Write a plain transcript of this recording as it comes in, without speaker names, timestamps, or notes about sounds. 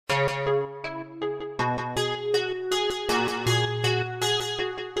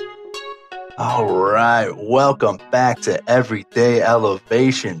All right, welcome back to Everyday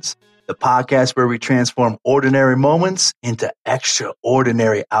Elevations, the podcast where we transform ordinary moments into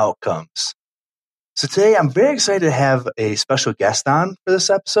extraordinary outcomes. So today I'm very excited to have a special guest on for this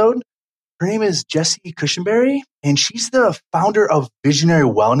episode. Her name is Jessi Cushenberry, and she's the founder of Visionary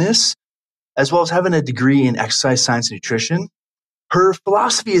Wellness, as well as having a degree in exercise science and nutrition. Her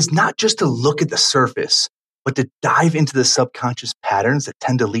philosophy is not just to look at the surface, but to dive into the subconscious patterns that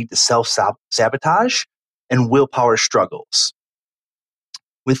tend to lead to self-sabotage and willpower struggles.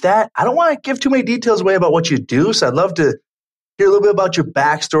 With that, I don't want to give too many details away about what you do, so I'd love to hear a little bit about your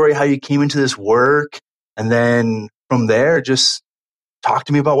backstory, how you came into this work, and then from there, just talk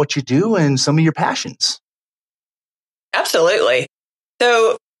to me about what you do and some of your passions. Absolutely.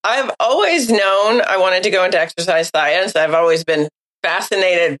 So I've always known I wanted to go into exercise science. I've always been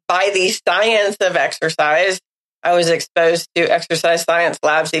fascinated by the science of exercise. I was exposed to exercise science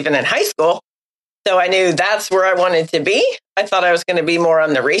labs even in high school. So I knew that's where I wanted to be. I thought I was going to be more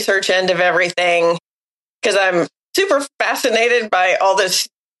on the research end of everything because I'm super fascinated by all this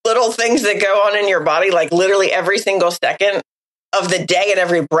little things that go on in your body, like literally every single second of the day and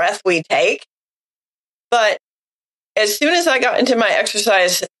every breath we take. But as soon as I got into my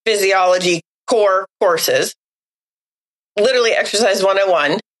exercise physiology core courses, literally Exercise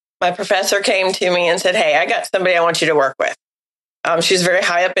 101, my professor came to me and said, "Hey, I got somebody I want you to work with." She's very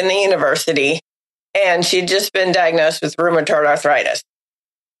high up in the university, and she'd just been diagnosed with rheumatoid arthritis.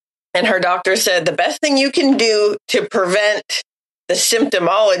 And her doctor said, the best thing you can do to prevent the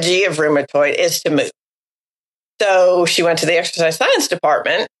symptomology of rheumatoid is to move. So she went to the exercise science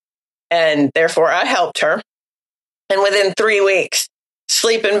department, and therefore I helped her. And within 3 weeks,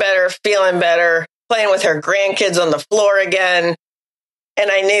 sleeping better, feeling better, playing with her grandkids on the floor again.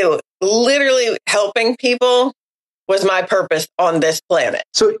 And I knew literally helping people was my purpose on this planet.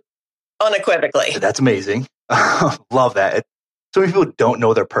 So unequivocally. That's amazing. Love that. So many people don't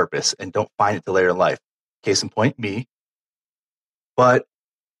know their purpose and don't find it till later in life. Case in point, me. But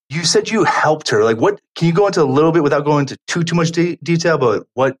you said you helped her. Like, what can you go into a little bit without going into too much detail, but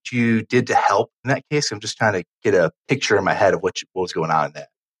what you did to help in that case? I'm just trying to get a picture in my head of what was going on in that.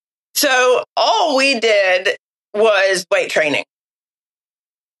 So all we did was weight training.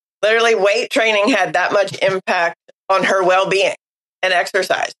 Literally, weight training had that much impact on her well-being and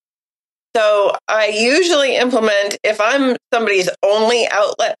exercise. So I usually implement, if I'm somebody's only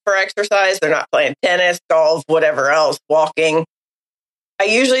outlet for exercise, they're not playing tennis, golf, whatever else, walking, I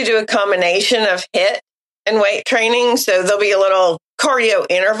usually do a combination of HIIT and weight training. So there'll be a little cardio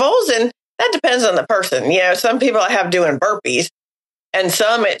intervals, and that depends on the person. You know, some people I have doing burpees, and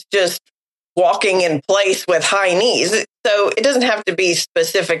some it's just walking in place with high knees. So it doesn't have to be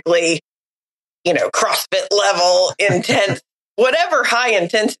specifically, you know, CrossFit level intense, whatever high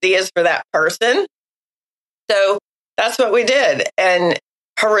intensity is for that person. So that's what we did. And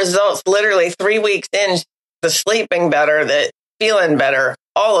her results, literally 3 weeks in, the sleeping better, the feeling better,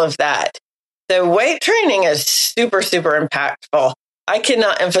 all of that. So weight training is super, super impactful. I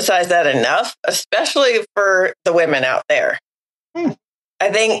cannot emphasize that enough, especially for the women out there.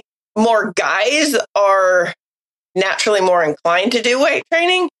 I think more guys are naturally more inclined to do weight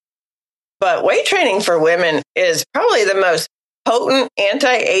training, but weight training for women is probably the most potent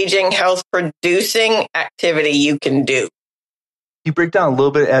anti-aging health producing activity you can do. Can you break down a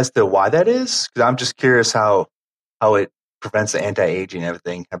little bit as to why that is? Because I'm just curious how it prevents the anti-aging and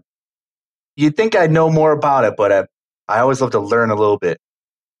everything. You'd think I'd know more about it, but I always love to learn a little bit.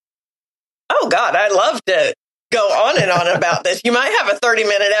 Oh, God, I'd love to go on and on about this. You might have a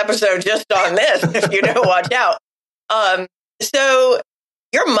 30-minute episode just on this if you don't watch out. So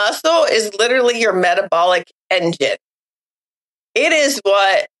your muscle is literally your metabolic engine. It is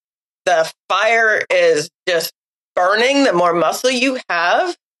what the fire is just burning. The more muscle you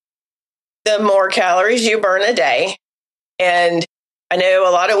have, the more calories you burn a day. And I know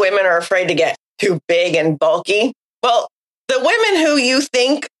a lot of women are afraid to get too big and bulky. Well, the women who you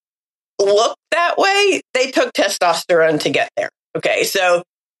think look that way, they took testosterone to get there. Okay, so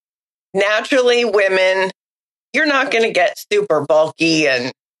naturally, women, you're not going to get super bulky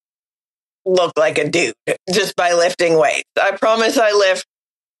and look like a dude just by lifting weights. I promise I lift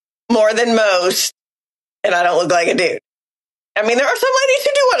more than most, and I don't look like a dude. I mean, there are some ladies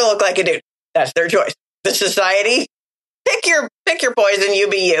who do want to look like a dude. That's their choice. The society, pick your poison, you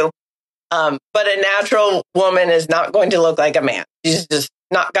be you. But a natural woman is not going to look like a man. She's just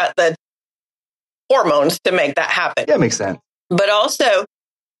not got the hormones to make that happen. Yeah, makes sense. But also,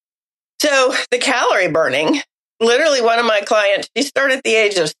 so the calorie burning, literally one of my clients, she started at the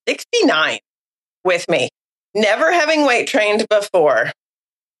age of 69 with me, never having weight trained before.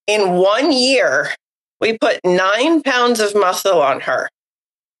 In 1 year, we put 9 pounds of muscle on her.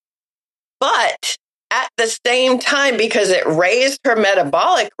 But at the same time, because it raised her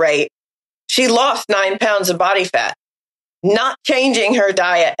metabolic rate, she lost 9 pounds of body fat, not changing her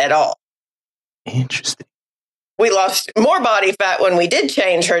diet at all. Interesting. We lost more body fat when we did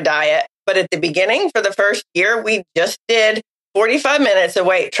change her diet. But at the beginning, for the first year, we just did 45 minutes of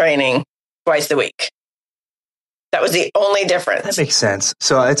weight training twice a week. That was the only difference. That makes sense.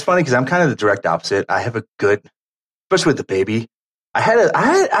 So it's funny because I'm kind of the direct opposite. I have a good, especially with the baby, I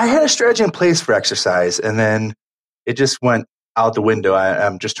had a strategy in place for exercise, and then it just went out the window.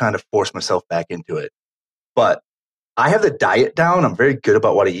 I'm just trying to force myself back into it. But I have the diet down. I'm very good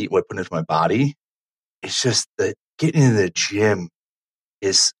about what I eat, what I put into my body. It's just that getting into the gym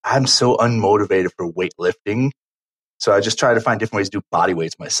I'm so unmotivated for weightlifting. So I just try to find different ways to do body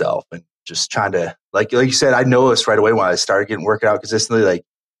weights myself, and just trying to, like you said, I noticed right away when I started getting working out consistently, like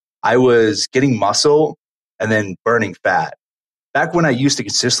I was getting muscle and then burning fat. Back when I used to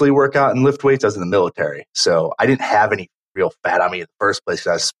consistently work out and lift weights, I was in the military. So I didn't have any real fat on me in the first place because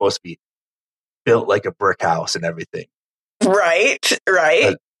I was supposed to be built like a brick house and everything. Right.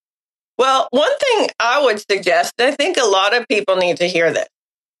 Well, one thing I would suggest, and I think a lot of people need to hear this,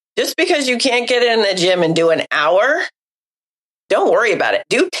 just because you can't get in the gym and do an hour, don't worry about it.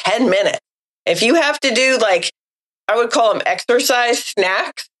 Do 10 minutes. If you have to do, like, I would call them exercise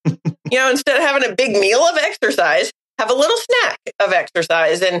snacks, instead of having a big meal of exercise, have a little snack of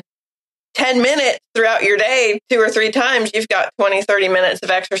exercise, and 10 minutes throughout your day, 2 or 3 times, you've got 20, 30 minutes of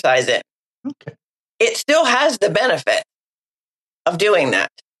exercise in. Okay. It still has the benefit of doing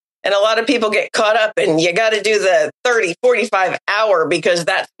that. And a lot of people get caught up and you got to do the 30, 45 hour because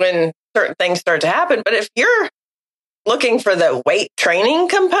that's when certain things start to happen. But if you're looking for the weight training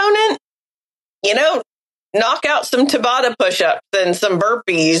component, knock out some Tabata push-ups and some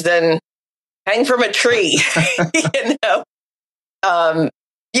burpees and hang from a tree, get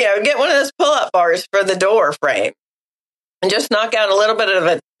one of those pull-up bars for the door frame and just knock out a little bit of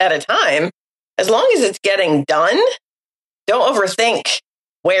it at a time. As long as it's getting done, don't overthink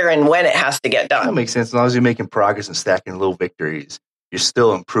where and when it has to get done. That makes sense. As long as you're making progress and stacking little victories, you're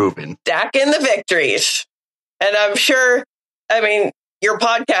still improving. Stacking the victories. And I'm sure, your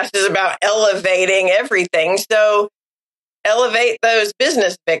podcast is about elevating everything. So elevate those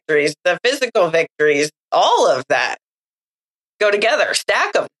business victories, the physical victories, all of that. Go together,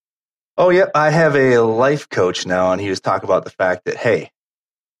 stack them. Oh, yep. I have a life coach now, and he was talking about the fact that, hey,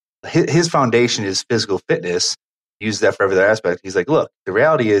 his foundation is physical fitness. Use that for every other aspect. He's like, look, the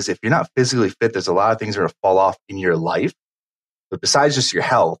reality is if you're not physically fit, there's a lot of things that are going to fall off in your life. But besides just your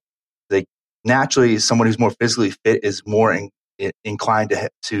health, like naturally, someone who's more physically fit is more inclined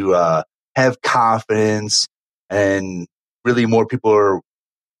to have confidence, and really more people are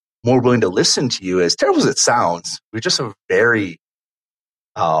more willing to listen to you. As terrible as it sounds, we're just a very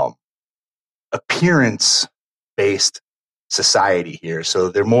appearance-based society here. So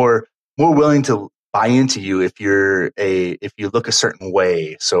they're more willing to buy into you if you look a certain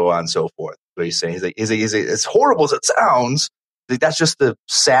way, so on and so forth. What he's saying, he's like, as horrible as it sounds, that's just the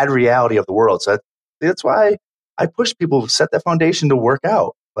sad reality of the world. So that's why I push people to set that foundation to work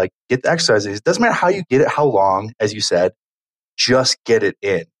out, like get the exercises. It doesn't matter how you get it, how long, as you said, just get it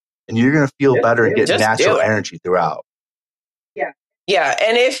in, and you're going to feel better and get natural energy throughout. Yeah.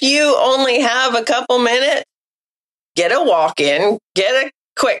 And if you only have a couple minutes, get a walk in, get a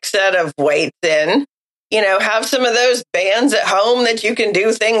quick set of weights in, have some of those bands at home that you can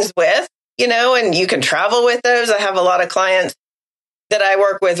do things with, and you can travel with those. I have a lot of clients that I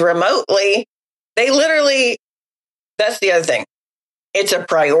work with remotely. They literally, that's the other thing. It's a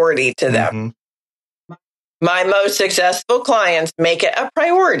priority to them. Mm-hmm. My most successful clients make it a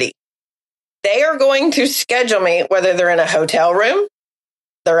priority. They are going to schedule me, whether they're in a hotel room,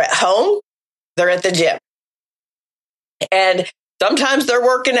 they're at home, they're at the gym. And sometimes they're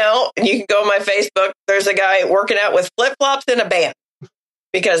working out, and you can go on my Facebook. There's a guy working out with flip-flops and a band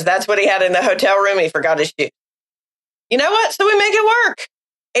because that's what he had in the hotel room. He forgot his shoes. You know what? So we make it work.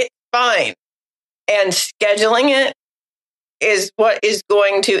 It's fine. And scheduling it is what is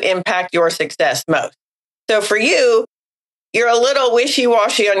going to impact your success most. So for you, you're a little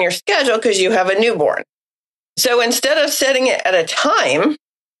wishy-washy on your schedule because you have a newborn. So instead of setting it at a time,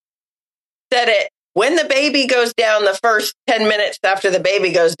 set it when the baby goes down, the first 10 minutes after the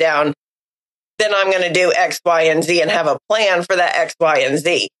baby goes down, then I'm going to do X, Y, and Z and have a plan for that X, Y, and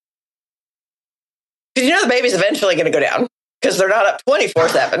Z. Because the baby's eventually going to go down. because they're not up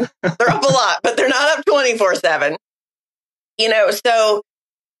 24/7. They're up a lot, but they're not up 24/7. So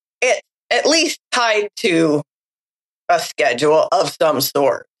it's at least tied to a schedule of some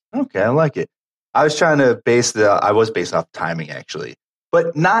sort. Okay, I like it. I was trying to I was based off timing actually,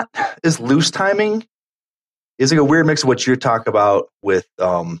 but not as loose timing. It's like a weird mix of what you're talking about with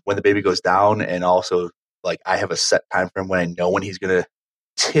when the baby goes down, and also like I have a set time frame when I know when he's going to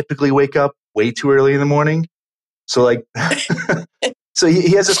typically wake up way too early in the morning. So like, so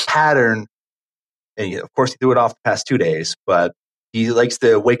he has this pattern, and of course he threw it off the past 2 days, but he likes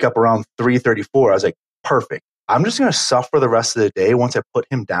to wake up around 3:34. I was like, perfect. I'm just going to suffer the rest of the day. Once I put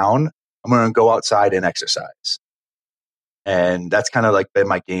him down, I'm going to go outside and exercise. And that's kind of like been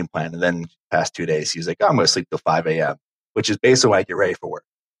my game plan. And then past 2 days, he's like, oh, I'm going to sleep till 5 a.m., which is basically when I get ready for work.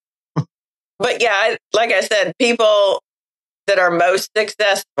 But yeah, like I said, people that are most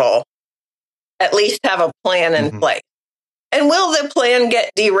successful at least have a plan in place. And will the plan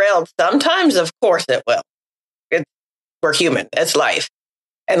get derailed? Sometimes, of course it will. We're human. It's life.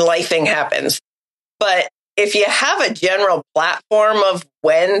 And lifing happens. But if you have a general platform of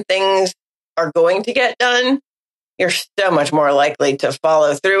when things are going to get done, you're so much more likely to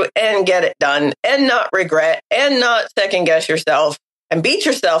follow through and get it done and not regret and not second guess yourself and beat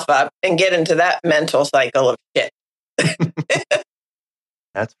yourself up and get into that mental cycle of shit.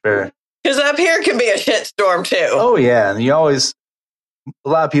 That's fair. Because up here can be a shit storm too. Oh, yeah. And a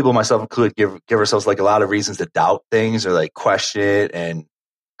lot of people, myself included, give ourselves like a lot of reasons to doubt things or like question it and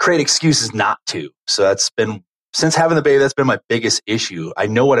create excuses not to. So that's been, since having the baby, that's been my biggest issue. I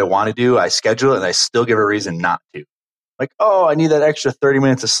know what I want to do. I schedule it and I still give a reason not to. Like, oh, I need that extra 30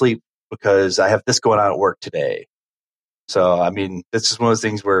 minutes of sleep because I have this going on at work today. So, I mean, this is one of those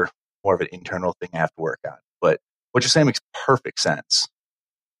things where more of an internal thing I have to work on. But what you're saying makes perfect sense.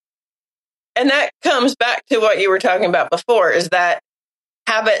 And that comes back to what you were talking about before, is that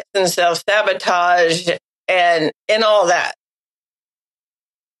habits and self-sabotage and all that.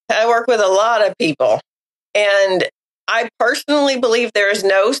 I work with a lot of people, and I personally believe there is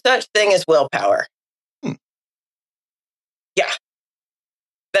no such thing as willpower. Yeah.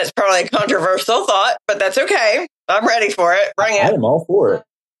 That's probably a controversial thought, but that's okay. I'm ready for it. Bring it. I'm all for it.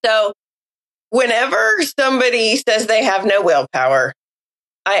 So whenever somebody says they have no willpower,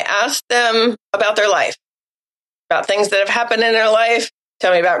 I ask them about their life, about things that have happened in their life.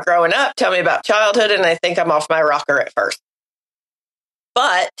 Tell me about growing up. Tell me about childhood. And I think I'm off my rocker at first.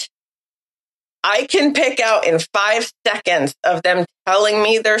 But I can pick out in 5 seconds of them telling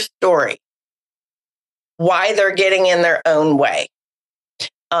me their story why they're getting in their own way.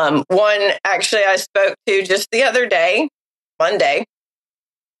 One actually I spoke to just the other day, Monday,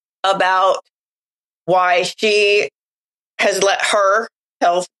 about why she has let her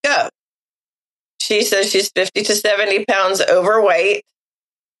health go. She says she's 50 to 70 pounds overweight,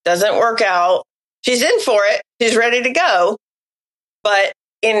 doesn't work out. She's in for it. She's ready to go. But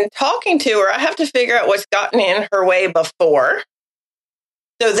in talking to her, I have to figure out what's gotten in her way before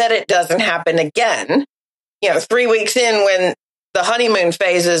so that it doesn't happen again. 3 weeks in, when the honeymoon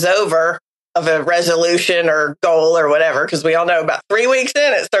phase is over of a resolution or goal or whatever, because we all know about 3 weeks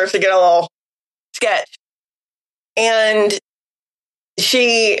in, it starts to get a little sketch. And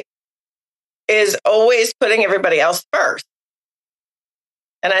she is always putting everybody else first.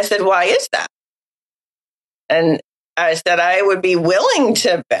 And I said, why is that? And I said, I would be willing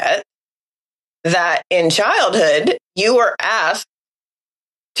to bet that in childhood, you were asked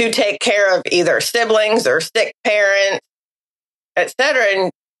to take care of either siblings or sick parents, etc.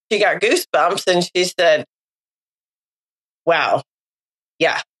 And she got goosebumps and she said, wow,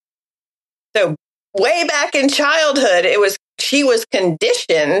 yeah. So way back in childhood, she was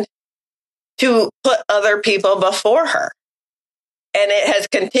conditioned to put other people before her. And it has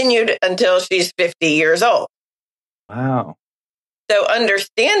continued until she's 50 years old. Wow. So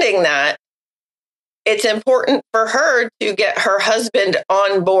understanding that, it's important for her to get her husband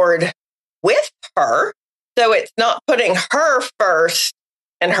on board with her. So it's not putting her first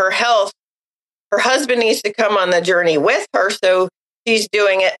and her health. Her husband needs to come on the journey with her. So she's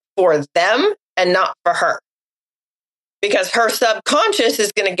doing it for them and not for her. Because her subconscious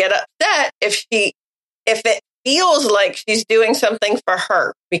is going to get upset if it feels like she's doing something for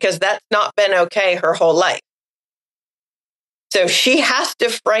her, because that's not been okay her whole life. So she has to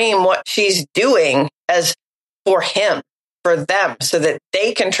frame what she's doing as for him, for them, so that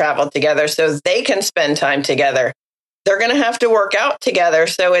they can travel together, so they can spend time together. They're going to have to work out together.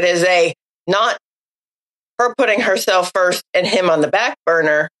 So it is not her putting herself first and him on the back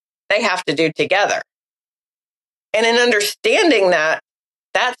burner. They have to do together. And in understanding that,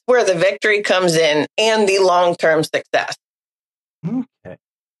 that's where the victory comes in and the long-term success. Okay.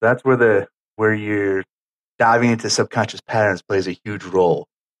 That's where you're diving into subconscious patterns plays a huge role.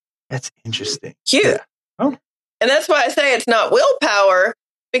 That's interesting. Huge. Yeah. Oh. And that's why I say it's not willpower,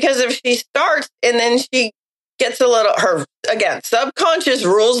 because if she starts and then she gets again, subconscious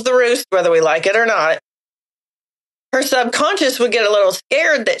rules the roost, whether we like it or not. Her subconscious would get a little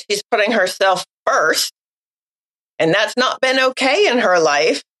scared that she's putting herself first, and that's not been okay in her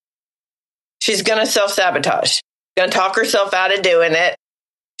life. She's going to self-sabotage, going to talk herself out of doing it.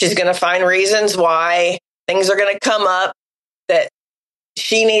 She's going to find reasons why things are going to come up that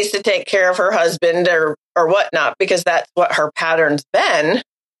she needs to take care of her husband or whatnot, because that's what her pattern's been.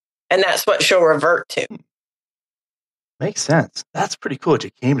 And that's what she'll revert to. Makes sense. That's pretty cool that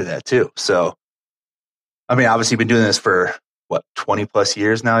you came to that too. So, I mean, obviously you've been doing this for 20 plus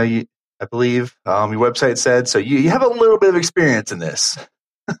years now, I believe your website said. So you have a little bit of experience in this.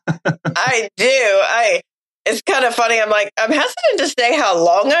 I do. It's kind of funny. I'm hesitant to say how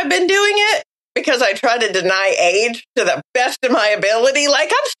long I've been doing it, because I try to deny age to the best of my ability.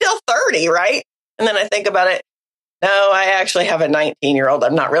 Like, I'm still 30, right? And then I think about it. No, I actually have a 19-year-old.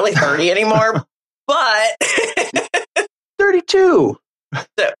 I'm not really 30 anymore, but 32.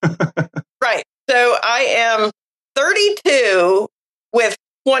 Right. So I am 32 with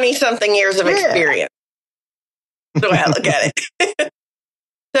 20-something years of experience. The way I look at it.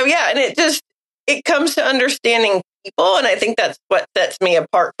 So yeah, and it comes to understanding people, and I think that's what sets me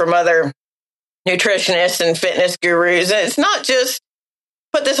apart from other nutritionists and fitness gurus. And it's not just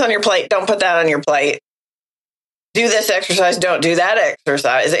put this on your plate, don't put that on your plate. Do this exercise, don't do that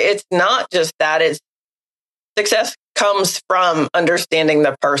exercise. It's not just that. It's success comes from understanding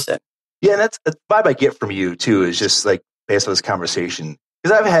the person. Yeah, and that's the vibe I get from you too, is just like based on this conversation.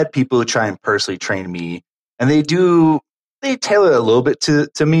 Because I've had people who try and personally train me, and they tailor it a little bit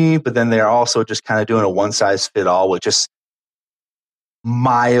to me, but then they're also just kind of doing a one size fit all with just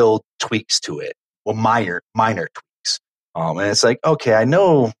mild tweaks to it. Well, minor tweaks. And it's like, okay, I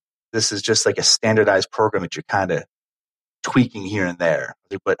know this is just like a standardized program that you're kind of tweaking here and there,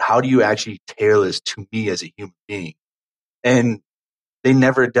 but how do you actually tailor this to me as a human being? And they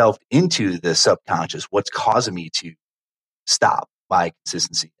never delved into the subconscious, what's causing me to stop my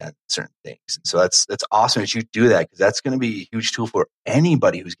consistency on certain things. And so that's awesome that you do that, because that's going to be a huge tool for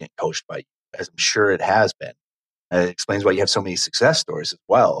anybody who's getting coached by you, as I'm sure it has been. And it explains why you have so many success stories as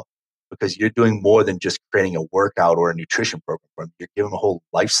well, because you're doing more than just creating a workout or a nutrition program for them. You're giving them a whole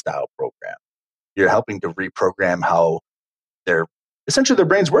lifestyle program. You're helping to reprogram how their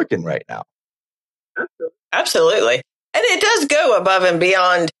brain's working right now. Absolutely. And it does go above and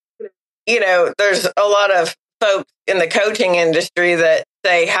beyond. There's a lot of folks in the coaching industry that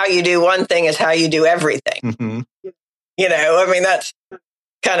say how you do one thing is how you do everything. Mm-hmm. That's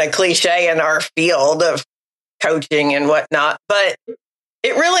kind of cliche in our field of coaching and whatnot, but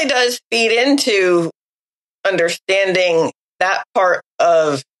it really does feed into understanding that part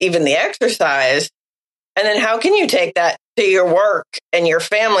of even the exercise. And then how can you take that to your work and your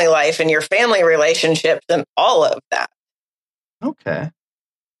family life and your family relationships and all of that? Okay.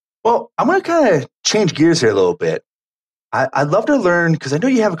 Well, I'm going to kind of change gears here a little bit. I'd love to learn, because I know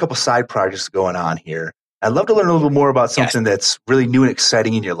you have a couple side projects going on here. I'd love to learn a little bit more about something that's really new and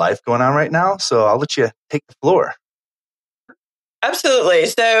exciting in your life going on right now. So I'll let you take the floor. Absolutely.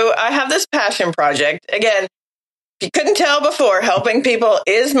 So I have this passion project. Again, if you couldn't tell before, helping people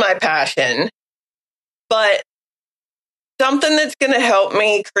is my passion. But something that's going to help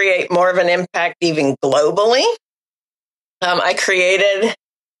me create more of an impact even globally. I created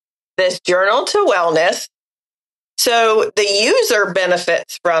this journal to wellness. So the user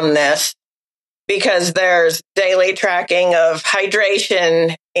benefits from this because there's daily tracking of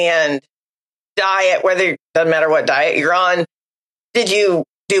hydration and diet, doesn't matter what diet you're on. Did you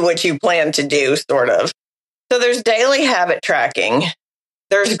do what you plan to do, sort of? So there's daily habit tracking.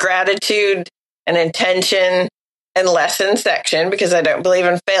 There's gratitude and intention and lesson section, because I don't believe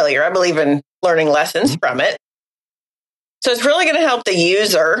in failure. I believe in learning lessons from it. So it's really going to help the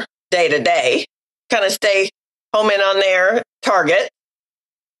user day to day kind of stay home in on their target.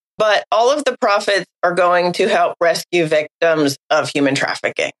 But all of the profits are going to help rescue victims of human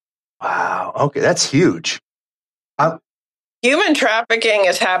trafficking. Wow. Okay. That's huge. Human trafficking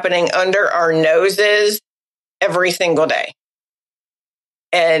is happening under our noses every single day.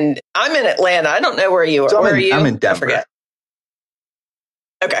 And I'm in Atlanta. I don't know where you are. So where are you? I'm in Denver. I forget.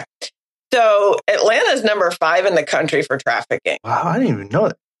 Okay. So Atlanta's number 5 in the country for trafficking. Wow. I didn't even know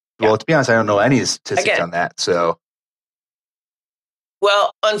that. Yeah. Well, to be honest, I don't know any statistics on that. So,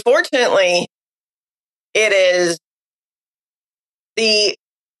 well, unfortunately, it is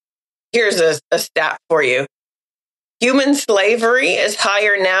here's a stat for you. human slavery is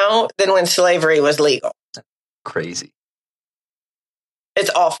higher now than when slavery was legal. Crazy.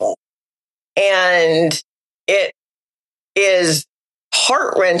 It's awful. And it is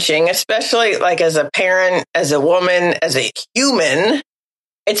heart-wrenching, especially like as a parent, as a woman, as a human.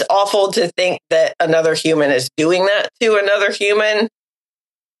 It's awful to think that another human is doing that to another human,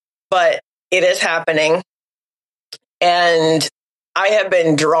 but it is happening. And I have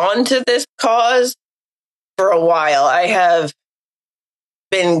been drawn to this cause for a while. I have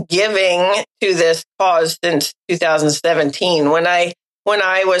been giving to this cause since 2017 when I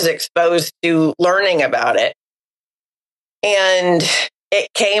was exposed to learning about it. And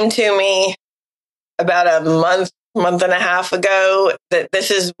it came to me about a month and a half ago that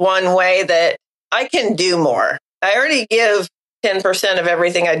this is one way that I can do more. I already give 10% of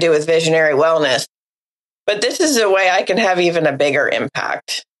everything I do with visionary wellness, but this is a way I can have even a bigger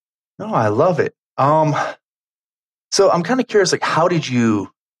impact. No, I love it. So I'm kind of curious, like, how did you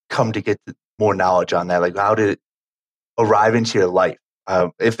come to get more knowledge on that? Like, how did it arrive into your life?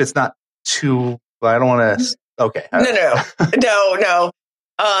 If it's not too, I don't want to. Okay. No.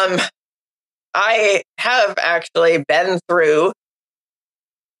 I have actually been through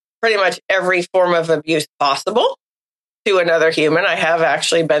pretty much every form of abuse possible to another human. I have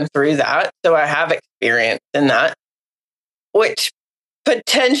actually been through that. So I have experience in that, which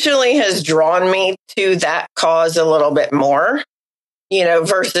potentially has drawn me to that cause a little bit more,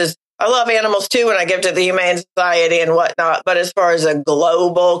 versus I love animals too, and I give to the Humane Society and whatnot. But as far as a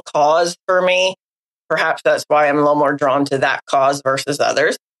global cause for me, perhaps that's why I'm a little more drawn to that cause versus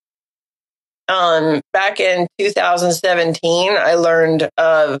others. Back in 2017, I learned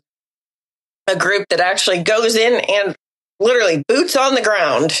of a group that actually goes in and literally boots on the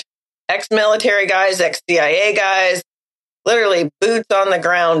ground, ex-military guys, ex-CIA guys, literally boots on the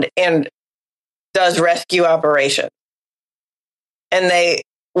ground and does rescue operations. And they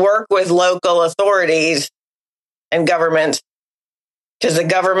work with local authorities and governments because the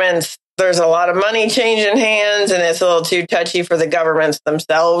governments, there's a lot of money changing hands and it's a little too touchy for the governments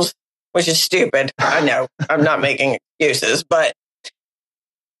themselves, which is stupid. I know I'm not making excuses, but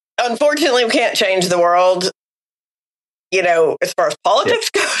unfortunately we can't change the world, as far as politics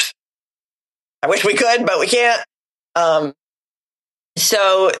goes. I wish we could, but we can't.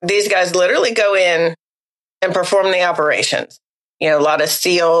 So these guys literally go in and perform the operations. A lot of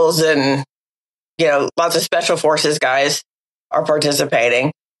SEALs and, lots of special forces guys are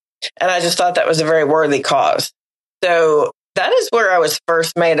participating. And I just thought that was a very worthy cause. So that is where I was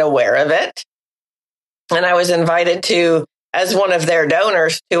first made aware of it. And I was invited to, as one of their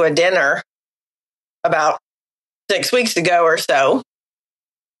donors, to a dinner about 6 weeks ago or so,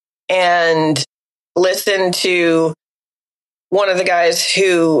 and listened to one of the guys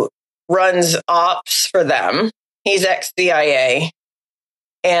who runs ops for them. He's ex-CIA.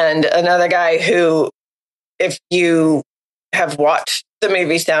 And another guy who, if you have watched the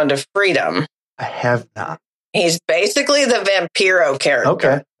movie Sound of Freedom. I have not. He's basically the Vampiro character.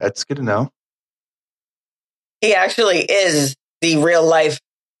 Okay, that's good to know. He actually is the real life,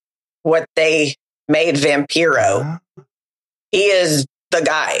 what they made Vampiro. He is the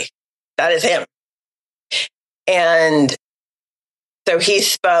guy. That is him. And so he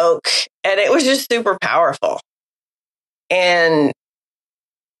spoke, and it was just super powerful. And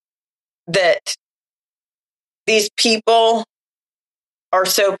that these people are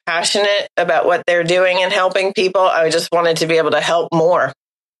so passionate about what they're doing and helping people. I just wanted to be able to help more.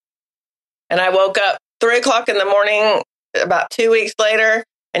 And I woke up 3 o'clock in the morning, about 2 weeks later.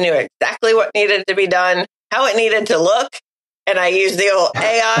 I knew exactly what needed to be done, how it needed to look. And I used the old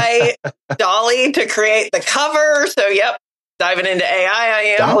AI Dolly to create the cover. So, diving into AI, I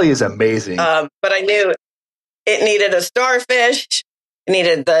am. Dolly is amazing. But I knew it needed a starfish. It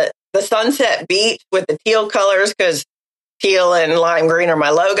needed the sunset beach with the teal colors because teal and lime green are my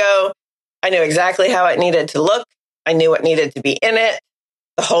logo. I knew exactly how it needed to look. I knew what needed to be in it,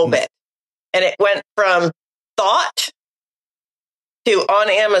 the whole bit. And it went from thought to on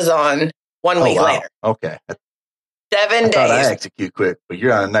Amazon 1 week later. Okay. 7 days. I execute quick, but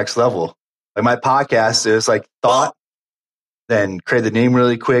you're on the next level. Like my podcast is like thought, then create the name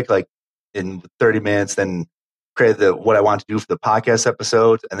really quick, like in 30 minutes, then create what I want to do for the podcast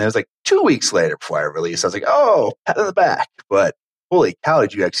episode. And then it was like 2 weeks later before I released. I was like, oh, pat on the back. But holy cow,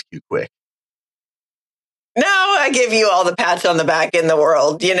 did you execute quick? No, I give you all the pats on the back in the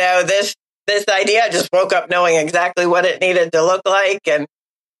world. This idea, I just woke up knowing exactly what it needed to look like. And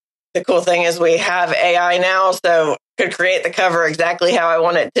the cool thing is we have AI now, so could create the cover exactly how I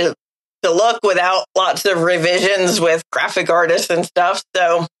want it to look without lots of revisions with graphic artists and stuff.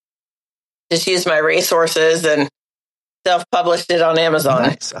 So just use my resources and self-published it on Amazon.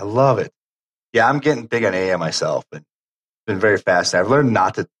 Nice. I love it. Yeah, I'm getting big on AI myself, and it's been very fascinating. I've learned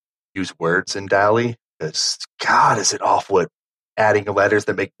not to use words in Dali because, God, is it awful at adding letters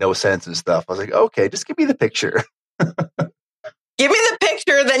that make no sense and stuff. I was like, okay, just give me the picture. Give me the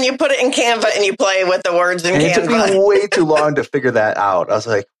picture, then you put it in Canva and you play with the words in Canva. It took me way too long to figure that out. I was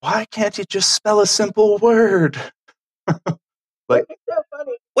like, why can't you just spell a simple word?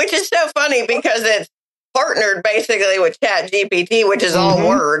 Which is so funny because it's partnered basically with ChatGPT, which is all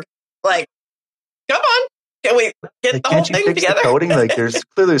word. Like, come on, can we get the whole thing together? The coding? Like, there's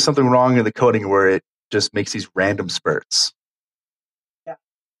clearly something wrong in the coding where it just makes these random spurts.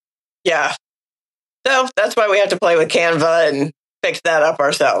 Yeah. So that's why we have to play with Canva and fix that up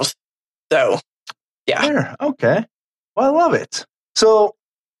ourselves. So, yeah. Sure. Okay. Well, I love it. So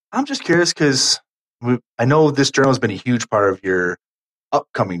I'm just curious because I know this journal has been a huge part of your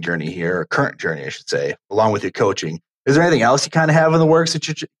upcoming journey here, or current journey, I should say, along with your coaching. Is there anything else you kind of have in the works that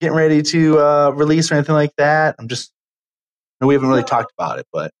you're getting ready to release or anything like that? We haven't really talked about it,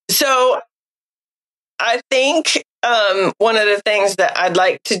 but. So I think one of the things that I'd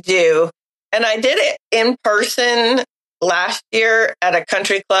like to do, and I did it in person last year at a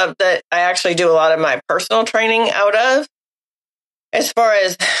country club that I actually do a lot of my personal training out of, as far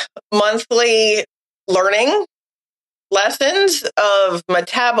as monthly learning lessons of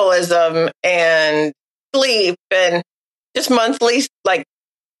metabolism and sleep, and just monthly like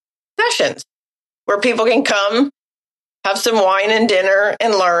sessions where people can come, have some wine and dinner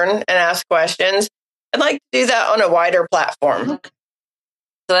and learn and ask questions. I'd like to do that on a wider platform.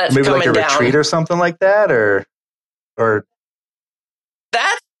 So that's maybe coming like a down. retreat or something like that, or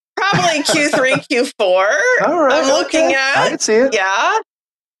that's probably Q3, Q4. All right, I'm looking at. I can see it. Yeah.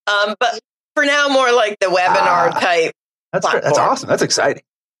 But for now, more like the webinar type. That's awesome. That's exciting.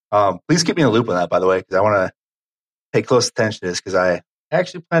 Please keep me in the loop on that, by the way, because I want to pay close attention to this, because I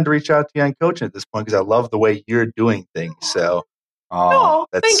actually plan to reach out to you on coaching at this point, because I love the way you're doing things. So,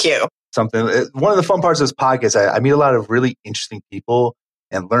 thank you. One of the fun parts of this podcast, I meet a lot of really interesting people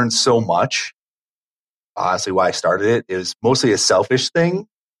and learn so much. Honestly, why I started it was mostly a selfish thing.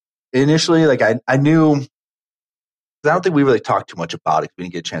 Initially, like I knew, I don't think we really talked too much about it. We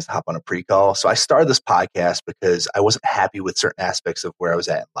didn't get a chance to hop on a pre-call. So I started this podcast because I wasn't happy with certain aspects of where I was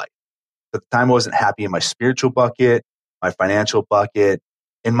at in life. At the time, I wasn't happy in my spiritual bucket, my financial bucket,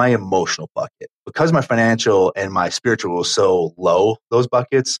 and my emotional bucket. Because my financial and my spiritual was so low, those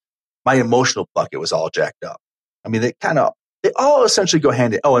buckets, my emotional bucket was all jacked up. I mean, they all essentially go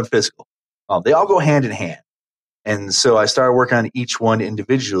hand in, and physical. They all go hand in hand. And so I started working on each one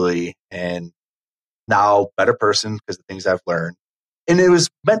individually, and now better person because of the things I've learned. And it was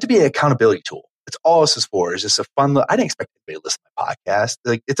meant to be an accountability tool. It's all this is for. It's just a fun. I didn't expect anybody to listen to my podcast.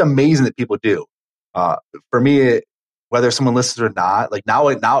 Like, it's amazing that people do. For me, whether someone listens or not, like now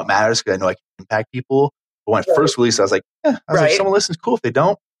it matters because I know I can impact people. But when I first released, I was like, if someone listens, cool. If they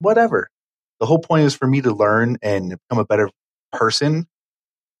don't, whatever. The whole point is for me to learn and become a better person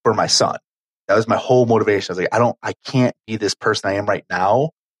for my son. That was my whole motivation. I was like, I can't be this person I am right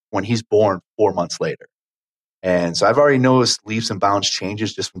now when he's born 4 months later. And so I've already noticed leaps and bounds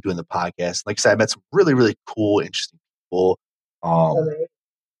changes just from doing the podcast. Like I said, I met some really, really cool, interesting people.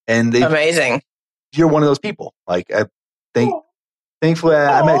 And amazing. You're one of those people. Like, thankfully,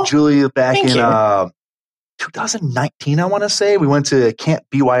 I met Julie back in 2019, I want to say. We went to Camp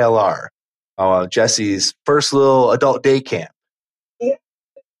BYLR, Jessi's first little adult day camp.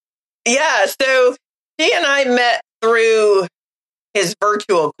 Yeah, so she and I met through his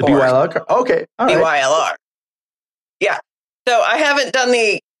virtual course. The BYLR? Okay, all right. BYLR. Yeah. So I haven't done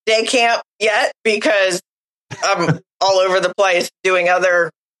the day camp yet because I'm all over the place doing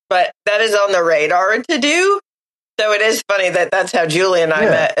but that is on the radar to do. So it is funny that that's how Julie and I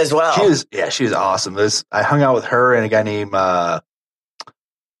met as well. She is awesome. I hung out with her and a guy named, why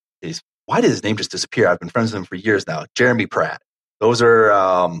did his name just disappear? I've been friends with him for years now. Jeremy Pratt. Those are,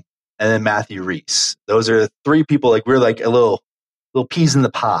 and then Matthew Reese. Those are three people, like we're like a little peas in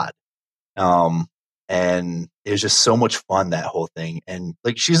the pod. And it was just so much fun, that whole thing. And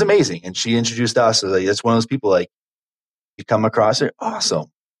like, she's amazing. And she introduced us. So like, it's one of those people, like, you come across her, awesome.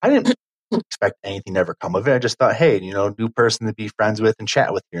 I didn't expect anything to ever come of it. I just thought, hey, new person to be friends with and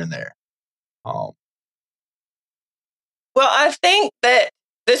chat with here and there. Well, I think that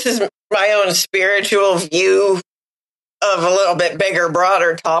this is my own spiritual view of a little bit bigger,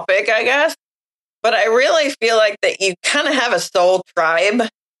 broader topic, I guess. But I really feel like that you kind of have a soul tribe.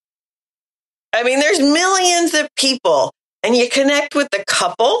 I mean, there's millions of people, and you connect with the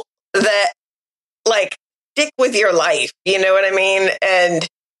couple that like stick with your life. You know what I mean? And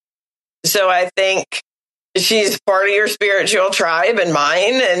so I think she's part of your spiritual tribe and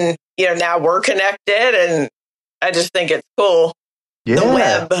mine. And, now we're connected. And I just think it's cool. Yeah. The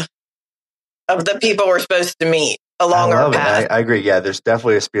web of the people we're supposed to meet along our path. I agree. Yeah, there's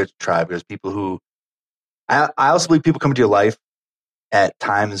definitely a spiritual tribe. There's people who, I also believe people come into your life at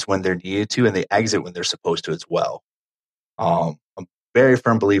times when they're needed to, and they exit when they're supposed to as well. I'm a very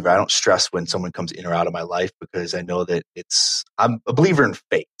firm believer. I don't stress when someone comes in or out of my life because I know that I'm a believer in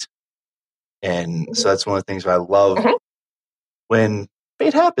fate. And so that's one of the things that I love when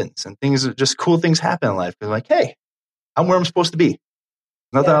fate happens and cool things happen in life. Because I'm like, hey, I'm where I'm supposed to be.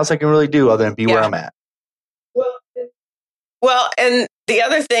 Nothing else I can really do other than be where I'm at. Well, and the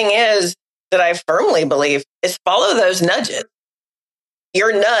other thing is that I firmly believe is follow those nudges.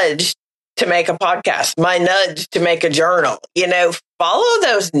 Your nudge to make a podcast, my nudge to make a journal, follow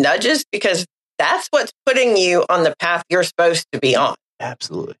those nudges because that's what's putting you on the path you're supposed to be on.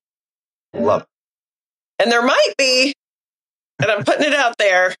 Absolutely. Love it. And there might be, and I'm putting it out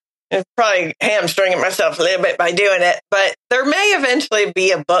there, and probably hamstringing myself a little bit by doing it, but there may eventually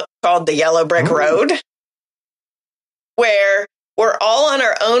be a book called The Yellow Brick Road, where we're all on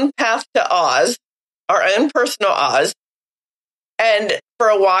our own path to Oz, our own personal Oz. And for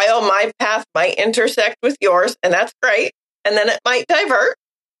a while, my path might intersect with yours, and that's great. And then it might divert,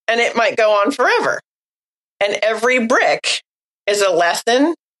 and it might go on forever. And every brick is a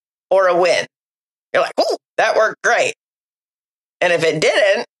lesson or a win. You're like, oh, that worked great. And if it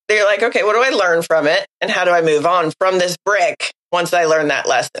didn't, you're like, okay, what do I learn from it? And how do I move on from this brick once I learn that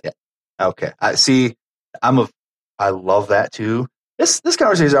lesson? Yeah. Okay. I see. I love that too. This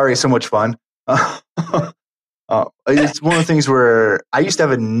conversation is already so much fun. It's one of the things where I used to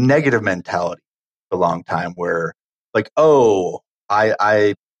have a negative mentality for a long time where like, oh,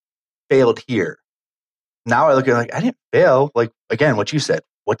 I failed here. Now I look at it like, I didn't fail. Like, again, what you said,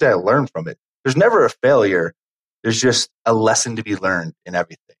 what did I learn from it? There's never a failure. There's just a lesson to be learned in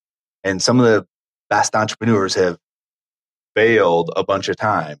everything. And some of the best entrepreneurs have failed a bunch of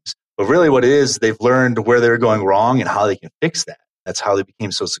times. But really what it is, they've learned where they're going wrong and how they can fix that. That's how they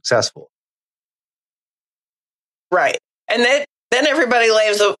became so successful. Right. And then everybody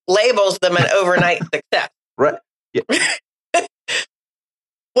labels them an overnight success. Right. Yeah.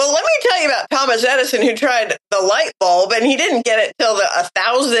 Well, let me tell you about Thomas Edison, who tried the light bulb, and he didn't get it till the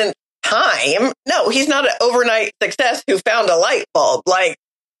 1,000th time. No, he's not an overnight success who found a light bulb. Like,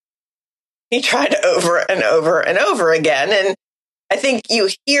 he tried over and over and over again. And I think you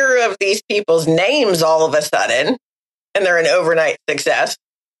hear of these people's names all of a sudden, and they're an overnight success.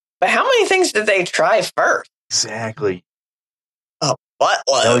 But how many things did they try first? Exactly. Oh, what?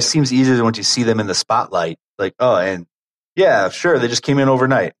 It always seems easier than once you see them in the spotlight. Like, oh, and yeah, sure, they just came in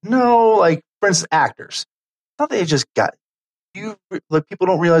overnight. No, like, for instance, actors. I thought they just got like people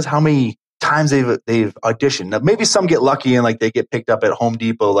don't realize how many times they've auditioned. Now, maybe some get lucky and like they get picked up at Home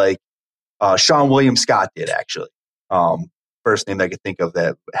Depot, like Sean William Scott did actually. First name I could think of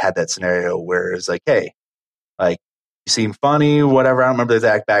that had that scenario where it's like, hey, like you seem funny, whatever. I don't remember what the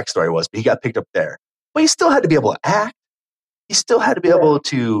exact backstory was, but he got picked up there. But he still had to be able to act. He still had to be able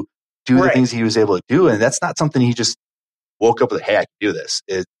to do the things he was able to do, and that's not something he just woke up with. Hey, I can do this.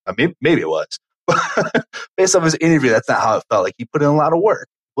 Maybe it was. Based off his interview, that's not how it felt. Like he put in a lot of work.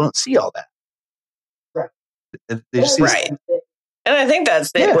 We don't see all that. Right. Right. And I think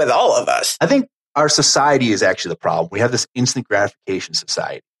that's it with all of us. I think our society is actually the problem. We have this instant gratification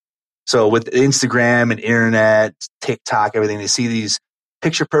society. So with Instagram and internet, TikTok, everything, they see these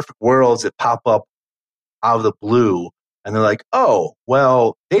picture perfect worlds that pop up out of the blue. And they're like, oh,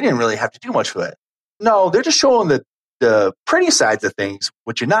 well, they didn't really have to do much for it. No, they're just showing the pretty sides of things.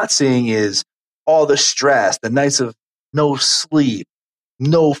 What you're not seeing is all the stress, the nights of no sleep,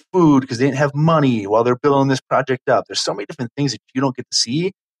 no food because they didn't have money while they're building this project up. There's so many different things that you don't get to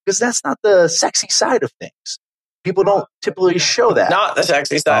see because that's not the sexy side of things. People don't typically show that. Not the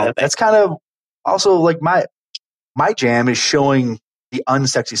sexy side of things. That's kind of also like my jam is showing the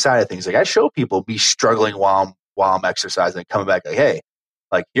unsexy side of things. Like I show people me struggling while I'm exercising and coming back like, hey,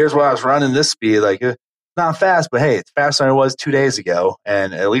 like here's where I was running this speed. Like not fast, but hey, it's faster than it was 2 days ago,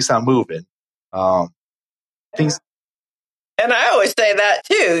 and at least I'm moving. Things. And I always say that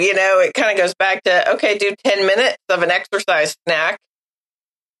too. It kind of goes back to, okay, do 10 minutes of an exercise snack.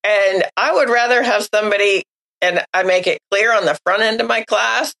 And I would rather have somebody, and I make it clear on the front end of my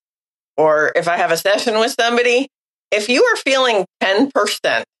class, or if I have a session with somebody, if you are feeling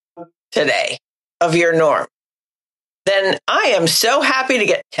 10% today of your norm, then I am so happy to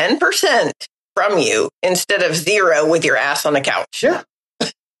get 10% from you instead of 0 with your ass on the couch. Yeah.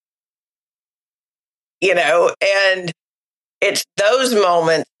 And it's those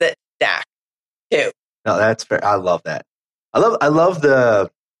moments that stack too. No, that's fair. I love that. I love the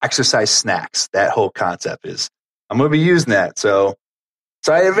exercise snacks. That whole concept is, I'm going to be using that. So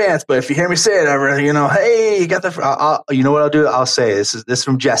sorry in advance, but if you hear me say it ever, hey, you got you know what I'll do? I'll say this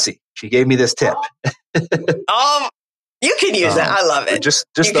from Jessi. She gave me this tip. You can use it. I love it. Just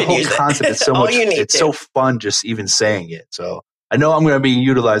the whole concept. It's so much. It's so fun just even saying it. So I know I'm going to be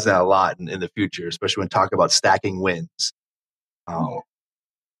utilizing that a lot in the future, especially when talking about stacking wins.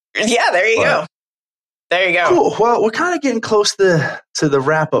 Yeah, there you go. There you go. Cool. Well, we're kind of getting close to the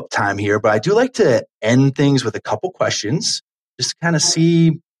wrap up time here, but I do like to end things with a couple questions just to kind of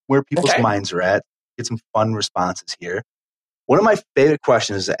see where people's minds are at, get some fun responses here. One of my favorite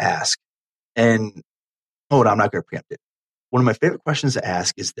questions to ask, and hold on, I'm not going to preempt it. One of my favorite questions to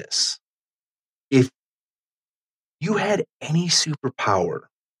ask is this. If you had any superpower,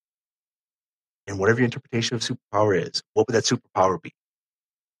 and whatever your interpretation of superpower is, what would that superpower be?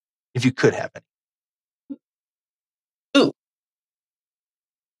 If you could have any. Ooh.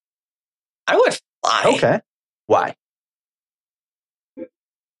 I would fly. Okay. Why?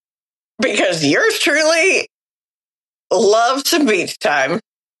 Because yours truly loves some beach time,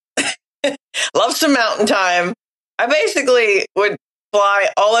 loves some mountain time. I basically would fly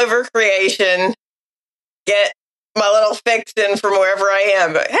all over creation, get my little fix in from wherever I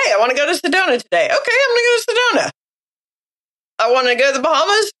am. But hey, I want to go to Sedona today. Okay, I'm going to go to Sedona. I want to go to the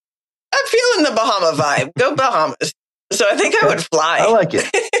Bahamas. I'm feeling the Bahama vibe. Go Bahamas. So I think I would fly. I like it.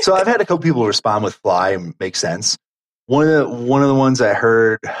 So I've had a couple people respond with fly, and makes sense. One of the ones I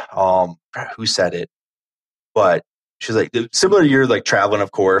heard, who said it, but she's like, similar to your like traveling,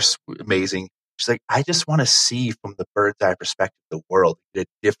 of course, amazing. She's like, I just want to see from the bird's eye perspective the world, get a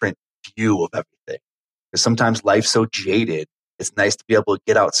different view of everything. Because sometimes life's so jaded. It's nice to be able to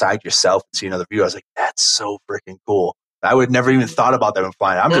get outside yourself and see another view. I was like, that's so freaking cool. I would never even thought about that when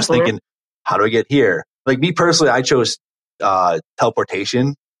flying. I'm just thinking, how do I get here? Like me personally, I chose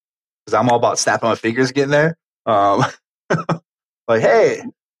teleportation because I'm all about snapping my fingers getting there. Like, hey,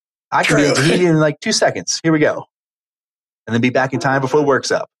 I can be in Tahiti in like 2 seconds. Here we go. And then be back in time before work's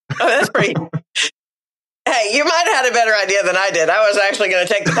up. Oh, that's pretty. Hey, you might have had a better idea than I did. I was actually going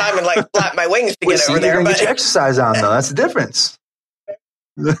to take the time and like flap my wings to get over there. You're going to get your exercise on, though. That's the difference.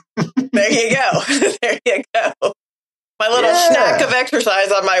 There you go. There you go. My little snack of exercise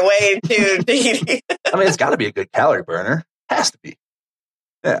on my way to Tahiti. I mean, it's got to be a good calorie burner. Has to be.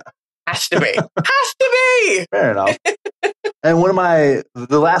 Yeah. Has to be. Has to be. Fair enough. And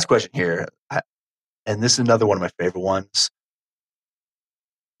the last question here, and this is another one of my favorite ones.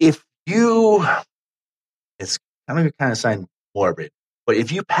 If you, it's kind of sound morbid, but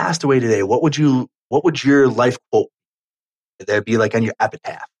if you passed away today, what would your life quote be? That'd be like on your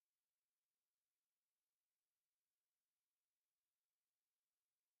epitaph.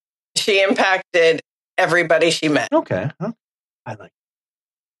 She impacted everybody she met. Okay. Huh? I like it.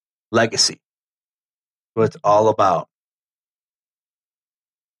 Legacy. What it's all about.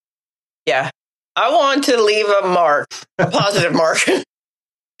 Yeah. I want to leave a positive mark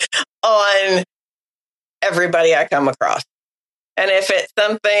on everybody I come across. And if it's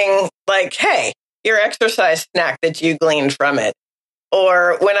something like, hey, your exercise snack that you gleaned from it,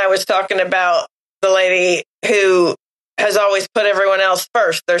 or when I was talking about the lady who has always put everyone else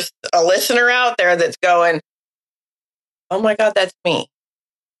first, there's a listener out there that's going, oh my God, that's me.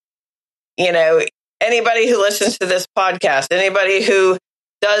 Anybody who listens to this podcast, anybody who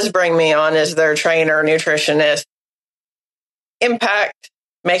does bring me on as their trainer, nutritionist, impact,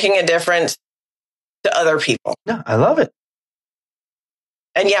 making a difference to other people. Yeah, I love it.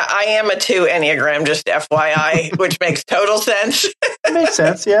 And yeah, I am a 2 Enneagram, just FYI, which makes total sense. It makes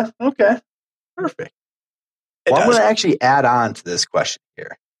sense. Yeah. Okay. Perfect. Well, I'm going to actually add on to this question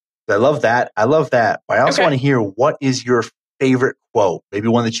here. I love that. But I also want to hear, what is your favorite quote? Maybe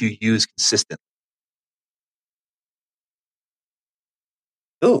one that you use consistently.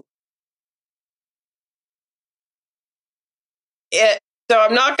 Ooh. So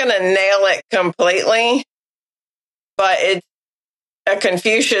I'm not going to nail it completely, but it's a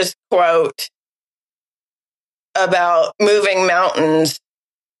Confucius quote about moving mountains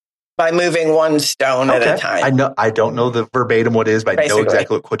by moving one stone at a time. I don't know the verbatim what it is, but I know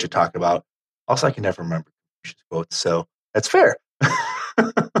exactly what quote you're talking about. Also, I can never remember Confucius quotes, so that's fair.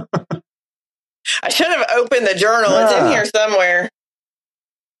 I should have opened the journal. It's in here somewhere.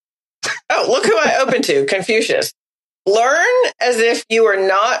 Oh, look who I opened to. Confucius. Learn as if you were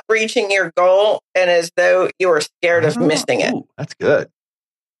not reaching your goal and as though you were scared of missing it. That's good.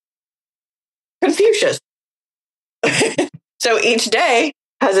 Confucius. So each day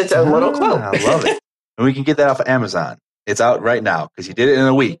has its own little quote. I love it. And we can get that off of Amazon. It's out right now because you did it in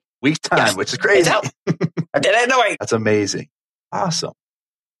a week. week's time, which is crazy. I did it in a week. That's amazing. Awesome.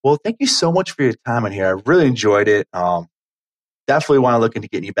 Well, thank you so much for your time on here. I really enjoyed it. Definitely want to look into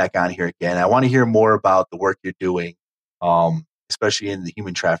getting you back on here again. I want to hear more about the work you're doing, especially in the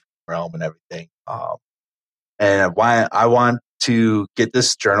human trafficking realm and everything. And I want to get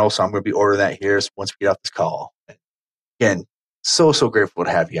this journal, so I'm going to be ordering that here once we get off this call. And again, so grateful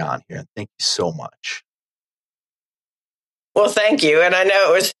to have you on here. And thank you so much. Well, thank you. And I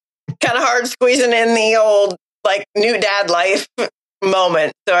know it was kind of hard squeezing in the old like new dad life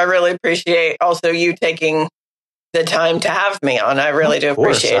moment. So I really appreciate also you taking the time to have me on. I really do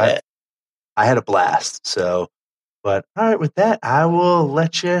appreciate it. I had a blast. So, but all right, with that, I will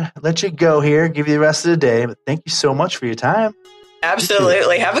let you go here, give you the rest of the day. But thank you so much for your time.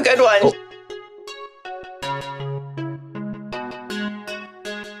 Absolutely. Have a good one.